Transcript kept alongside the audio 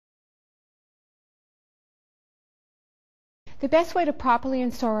The best way to properly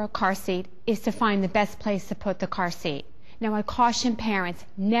install a car seat is to find the best place to put the car seat. Now, I caution parents,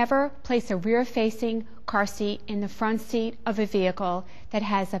 never place a rear-facing car seat in the front seat of a vehicle that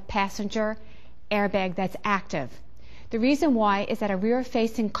has a passenger airbag that's active. The reason why is that a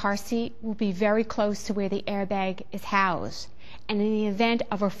rear-facing car seat will be very close to where the airbag is housed. And in the event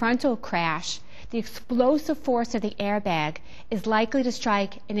of a frontal crash, the explosive force of the airbag is likely to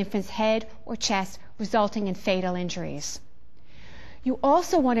strike an infant's head or chest, resulting in fatal injuries. You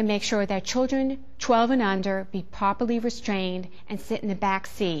also want to make sure that children 12 and under be properly restrained and sit in the back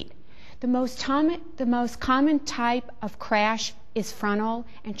seat. The most common type of crash is frontal,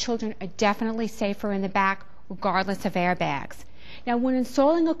 and children are definitely safer in the back regardless of airbags. Now, when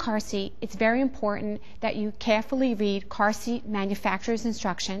installing a car seat, it's very important that you carefully read car seat manufacturer's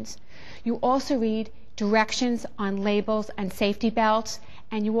instructions. You also read directions on labels and safety belts,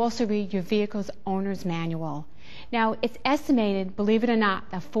 and you also read your vehicle's owner's manual. Now, it's estimated, believe it or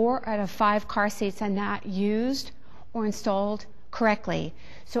not, that 4 out of 5 car seats are not used or installed correctly.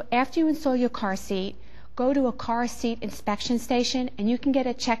 So after you install your car seat, go to a car seat inspection station and you can get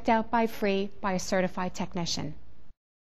it checked out by free by a certified technician.